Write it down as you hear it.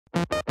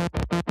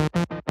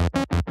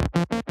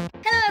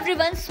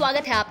Everyone,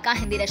 स्वागत है आपका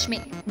हिंदी रश में।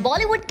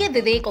 बॉलीवुड के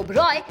विवेक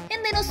ओबरॉय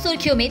इन दिनों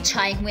सुर्खियों में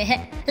छाए हुए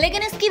हैं,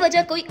 लेकिन इसकी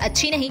वजह कोई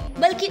अच्छी नहीं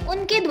बल्कि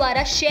उनके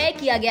द्वारा शेयर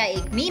किया गया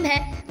एक मीम है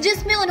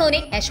जिसमें उन्होंने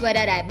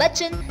ऐश्वर्या राय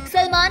बच्चन,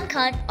 सलमान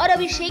खान और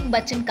अभिषेक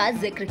बच्चन का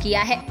जिक्र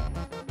किया है।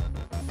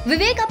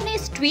 विवेक अपने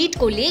इस ट्वीट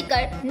को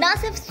लेकर न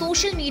सिर्फ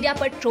सोशल मीडिया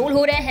पर ट्रोल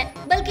हो रहे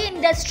हैं बल्कि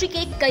इंडस्ट्री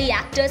के कई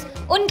एक्टर्स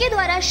उनके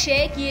द्वारा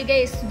शेयर किए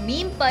गए इस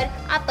मीम पर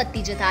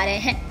आपत्ति जता रहे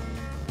हैं।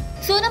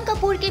 सोनम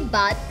कपूर के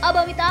बाद अब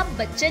अमिताभ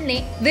बच्चन ने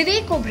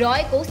विवेक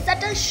ओबरॉय को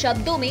सटल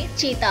शब्दों में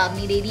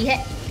चेतावनी दे दी है।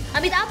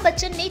 अमिताभ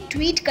बच्चन ने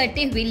ट्वीट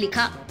करते हुए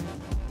लिखा,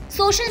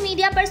 सोशल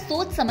मीडिया पर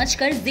सोच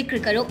समझकर जिक्र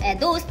करो ए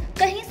दोस्त,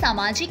 कहीं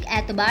सामाजिक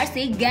एतबार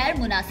से गैर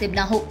मुनासिब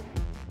ना हो।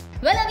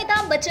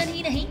 अमिताभ बच्चन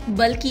ही नहीं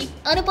बल्कि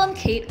अनुपम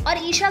खेर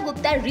और ईशा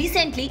गुप्ता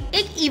रिसेंटली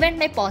एक इवेंट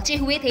में पहुंचे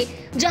हुए थे,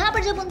 जहां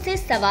पर जब उनसे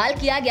सवाल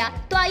किया गया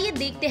तो आइए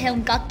देखते हैं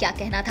उनका क्या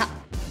कहना था।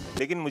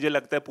 लेकिन मुझे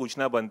लगता है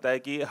पूछना बनता है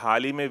कि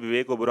हाल ही में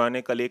विवेक ओबरॉय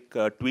ने कल एक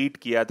ट्वीट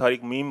किया था और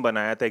एक मीम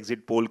बनाया था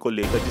एग्जिट पोल को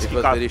लेकर, जिसकी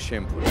very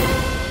shameful.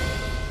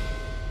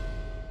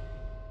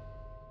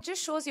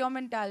 Just shows your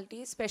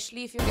mentality,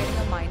 especially if you're getting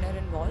a minor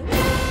involved.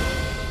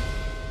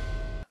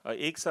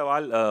 एक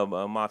सवाल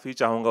माफी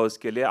चाहूंगा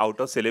उसके लिए,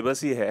 आउट ऑफ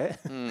सिलेबस ही है।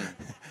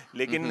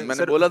 लेकिन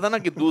मैंने बोला था ना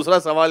कि दूसरा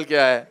सवाल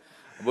क्या है,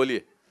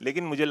 बोलिए।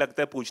 लेकिन मुझे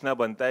लगता है पूछना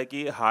बनता है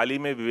कि हाल ही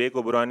में विवेक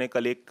ओबरॉय ने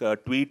कल एक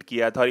ट्वीट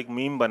किया था और एक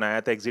मीम बनाया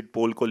था एग्जिट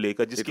पोल को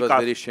लेकर, जिसकी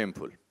very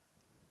shameful.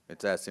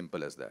 It's as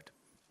simple as that.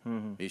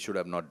 He should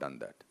have not done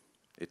that.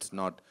 It's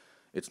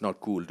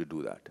not cool to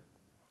do that.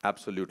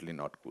 Absolutely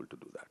not cool to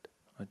do that.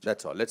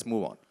 That's all. Let's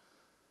move on.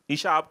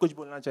 Isha, आप कुछ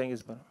बोलना चाहेंगे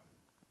इस पर?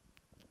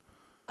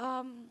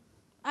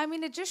 I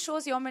mean, it just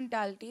shows your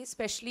mentality,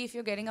 especially if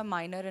you're getting a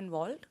minor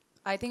involved.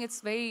 I think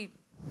it's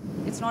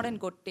not in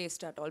good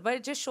taste at all. But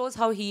it just shows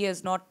how he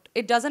is not.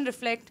 It doesn't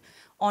reflect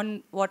on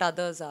what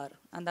others are,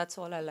 and that's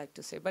all I like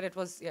to say. But it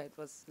was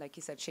like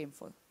he said,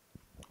 shameful.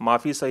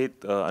 माफी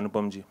सहित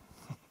अनुपम जी,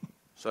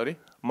 sorry,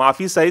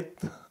 माफी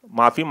सहित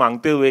माफी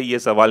मांगते हुए ये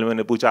सवाल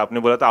मैंने पूछा, आपने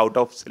बोला था आउट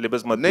ऑफ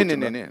सिलेबस मत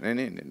पूछना।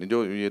 नहीं,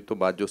 जो ये तो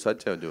बात जो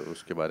सच है, जो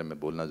उसके बारे में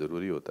बोलना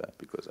जरूरी होता है,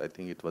 because I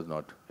think it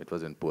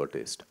was in poor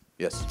test.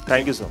 Yes,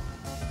 thank you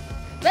sir.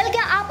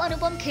 क्या आप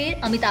अनुपम खेर,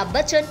 अमिताभ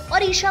बच्चन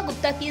और ईशा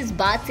गुप्ता की इस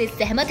बात से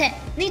सहमत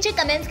हैं? नीचे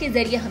कमेंट्स के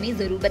जरिए हमें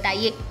जरूर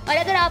बताइए। और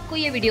अगर आपको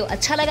ये वीडियो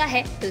अच्छा लगा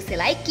है तो इसे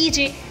लाइक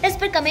कीजिए, इस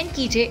पर कमेंट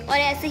कीजिए और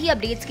ऐसे ही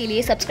अपडेट्स के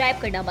लिए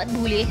सब्सक्राइब करना मत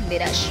भूलिए हिंदी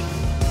रश।